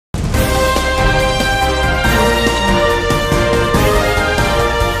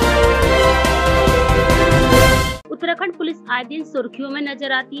Police आए दिन सुर्खियों में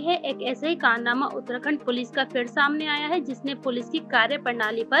नजर आती है। एक ऐसे ही कारनामा उत्तराखंड पुलिस का फिर सामने आया है, जिसने पुलिस की कार्य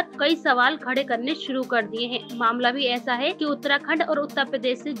प्रणाली पर कई सवाल खड़े करने शुरू कर दिए हैं। मामला भी ऐसा है कि उत्तराखंड और उत्तर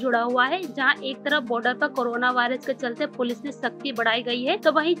प्रदेश से जुड़ा हुआ है, जहां एक तरफ बॉर्डर पर कोरोना वायरस के चलते पुलिस ने सख्ती बढ़ाई गई है,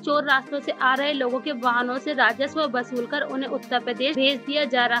 तो वहीं चोर रास्तों से आ रहे लोगों के वाहनों से राजस्व वसूल कर उन्हें उत्तर प्रदेश भेज दिया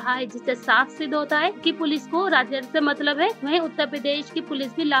जा रहा है, जिससे साफ सिद्ध होता है कि पुलिस को राजस्व से मतलब है। वहीं उत्तर प्रदेश की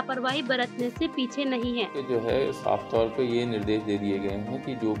पुलिस भी लापरवाही बरतने से पीछे नहीं है। जो है साफ तौर पे ये निर्देश दे दिए गए हैं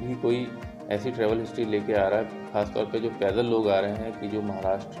कि जो भी कोई ऐसी ट्रैवल हिस्ट्री लेके आ रहा है, खासतौर पे जो पैदल लोग आ रहे हैं, कि जो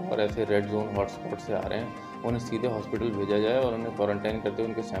महाराष्ट्र और ऐसे रेड जोन हॉटस्पॉट से आ रहे हैं, उन्हें सीधे हॉस्पिटल भेजा जाए और उन्हें क्वारंटाइन करते हुए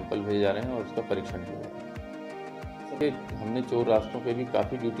उनके सैंपल भेजे जा रहे हैं और उसका परीक्षण किया जाए। हमने चोर रास्तों पे भी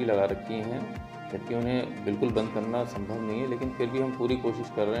काफ़ी ड्यूटी लगा रखी हैं, जबकि उन्हें बिल्कुल बंद करना संभव नहीं है, लेकिन फिर भी हम पूरी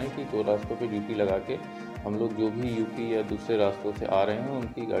कोशिश कर रहे हैं कि चोर रास्तों पे ड्यूटी लगा के हम लोग जो भी यूपी या दूसरे रास्तों से आ रहे हैं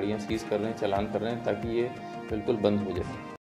उनकी गाड़ियाँ सीज़ कर रहे हैं, चालान कर रहे हैं, ताकि ये बिल्कुल बंद हो जाए।